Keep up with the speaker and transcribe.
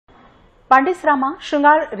પાંડેસરામાં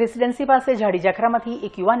શૃંગાર residency પાસે ઝાડી ઝાખરામાંથી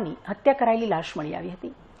એક યુવાનની હત્યા કરાયેલી લાશ મળી આવી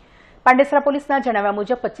હતી। પાંડેસરા પોલીસના જણાવ્યા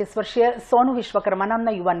મુજબ 25 વર્ષીય સોનુ વિશ્વકર્મા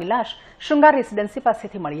નામના યુવાનની લાશ શૃંગાર રેસીડેન્સી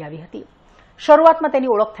પાસેથી મળી આવી હતી। શરૂઆતમાં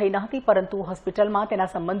તેની ઓળખ થઈ ન હતી, પરંતુ હોસ્પિટલમાં તેના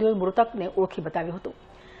સંબંધીઓએ મૃતકને ઓળખી બતાવ્યો હતો।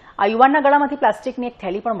 આ યુવાનના ગળામાંથી પ્લાસ્ટિકની એક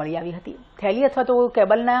થેલી પણ મળી આવી હતી। થેલી અથવા તો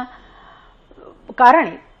કેબલના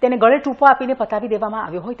કારણે તેને ગળે ટૂંપો આપીને પતાવી દેવામાં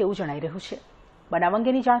આવ્યો હોય તેવું જણાઈ રહ્યું છે। બનાવ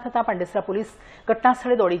અંગેની જાણ થતાં પાંડેસરા પોલીસ ઘટના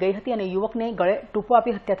સ્થળે દોડી ગઈ હતી અને યુવકને ગળે ટૂંપો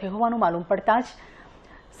આપી હત્યા થઈ હોવાનું માલુમ પડતા જ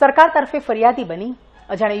સરકાર તરફે ફરિયાદી બની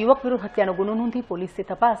અજાણ્યા યુવક વિરુદ્ધ હત્યાનો ગુનો નોંધી પોલીસે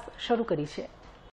તપાસ શરૂ કરી છે।